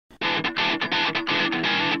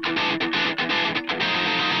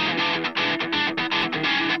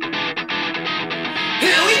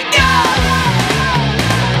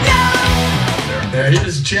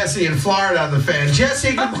Jesse in Florida on the fan.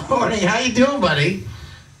 Jesse, good morning. How you doing, buddy?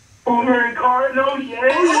 Boomer and Carton, Oh,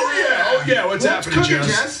 yeah. What's happening,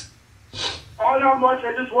 Jess? Oh, not much.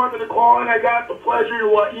 I just wanted to call, and I got the pleasure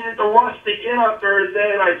to eat at the Rustic Inn on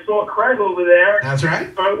Thursday, and I saw Craig over there. That's right.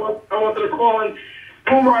 I wanted to call, and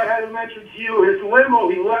Boomer, I had to mention to you, his limo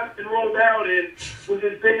he left and rolled out in was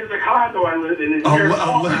as big as the condo I live in. A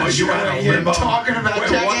limo? You had a limo? Talking about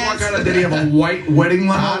what kind of, did he have a white wedding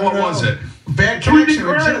limo? What was it? Bad connection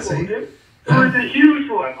with Jesse. It was a huge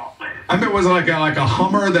limo. I mean, was it like a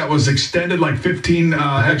Hummer that was extended like 15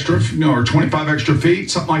 extra, or 25 extra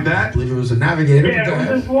feet, something like that? I believe it was a Navigator. Yeah, it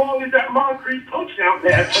was as long as that Moncrief touchdown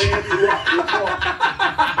pass.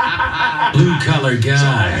 Blue collar guy. So,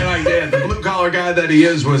 I mean, the blue collar guy that he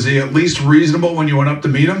is, was he at least reasonable when you went up to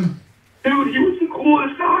meet him? Dude, he was the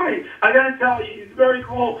coolest guy. I gotta tell you, he's very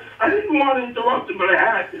cool. I didn't want to interrupt him, but I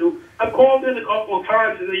had to. I've called in a couple of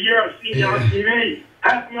times in the year I've seen you on TV.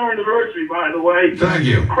 Happy anniversary, by the way. Thank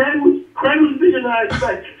you. Craig was bigger than I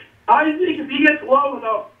expected. I think if he gets low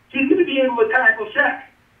enough, he's going to be able to tackle Shaq.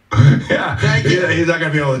 Yeah. Thank you. He's not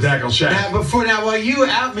going to be able to tackle Shaq. Now, while you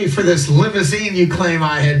out me for this limousine you claim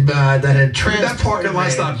I had that had transported that parking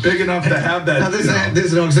lot's not big enough to have that. Now,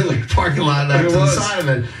 there's an auxiliary parking lot to the side of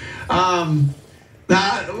it. Now,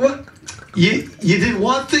 what you did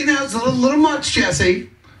one thing that was a little much, Jesse.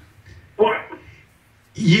 What?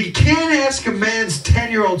 You can't ask a man's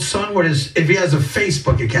 10-year-old son if he has a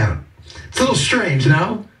Facebook account. It's a little strange,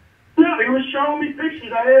 no? No, he was showing me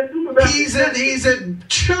pictures. I asked him about He's a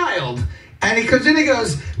child. And he comes in and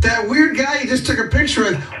goes, that weird guy you just took a picture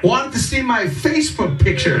with wanted to see my Facebook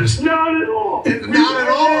pictures. Not at all. Not at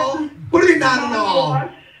all? What do you mean not at all?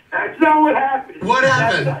 That's not what happened. What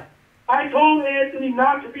happened? I told Anthony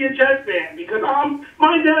not to be a Jets fan because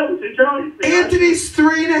my dad was a Giants fan. Anthony's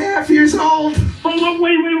 3.5 years old. Oh,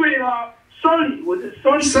 wait. Sonny. Was it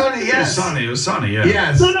Sonny? Sonny, yes. It was Sonny, yeah.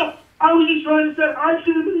 Yes. No. I was just trying to say I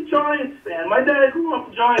should have been a Giants fan. My dad grew up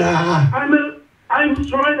a Giants fan. I was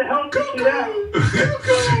trying to help the kid out.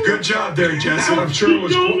 Good job there, Jesse. I'm sure it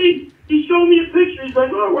was cool. He showed me a picture. He's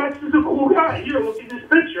like, oh, Rex is a cool guy. Here, look at this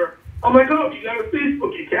picture. I'm like, oh, you got a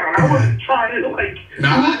Facebook account. I wasn't trying to, No,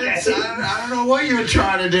 I don't know what you were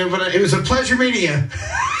trying to do, but it was a pleasure meeting you.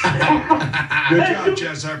 Good job,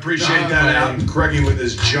 Jess. I appreciate that. Out and Craigie with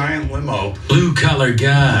his giant limo. Blue collar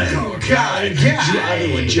guy.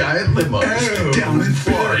 Driving with giant limos down in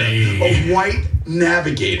Florida. A white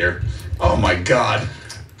Navigator. Oh, my God.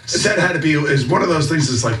 That had to be, is one of those things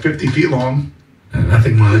that's like 50 feet long. I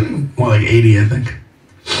think more like 80, I think.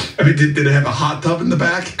 I mean, did it have a hot tub in the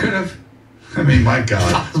back? Could have. I mean, my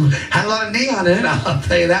God. Had a lot of neon in it, I'll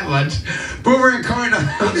tell you that much. Boomer and Carton.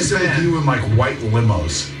 What is it with you in like white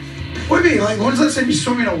limos? What do you mean? Like, when's the last time you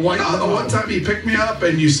saw me in a white limo? The one time you picked me up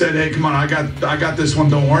and you said, hey, come on, I got this one,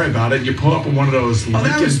 don't worry about it. You pull up in one of those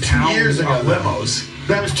that was 2 years ago, limos.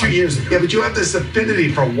 That was 2 years ago. Yeah, but you have this affinity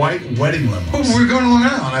for white wedding limos. Well, we were going to Long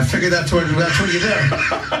Island. I figured that's what you did.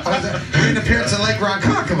 We made an appearance in Lake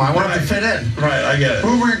Ronkonkoma. I wanted to fit in. Right, I get it.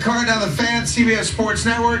 Boomer and Carton on the fan, CBS Sports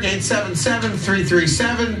Network,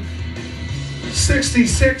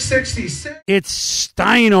 877-337-6666. It's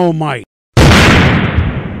Stein-O-Mite.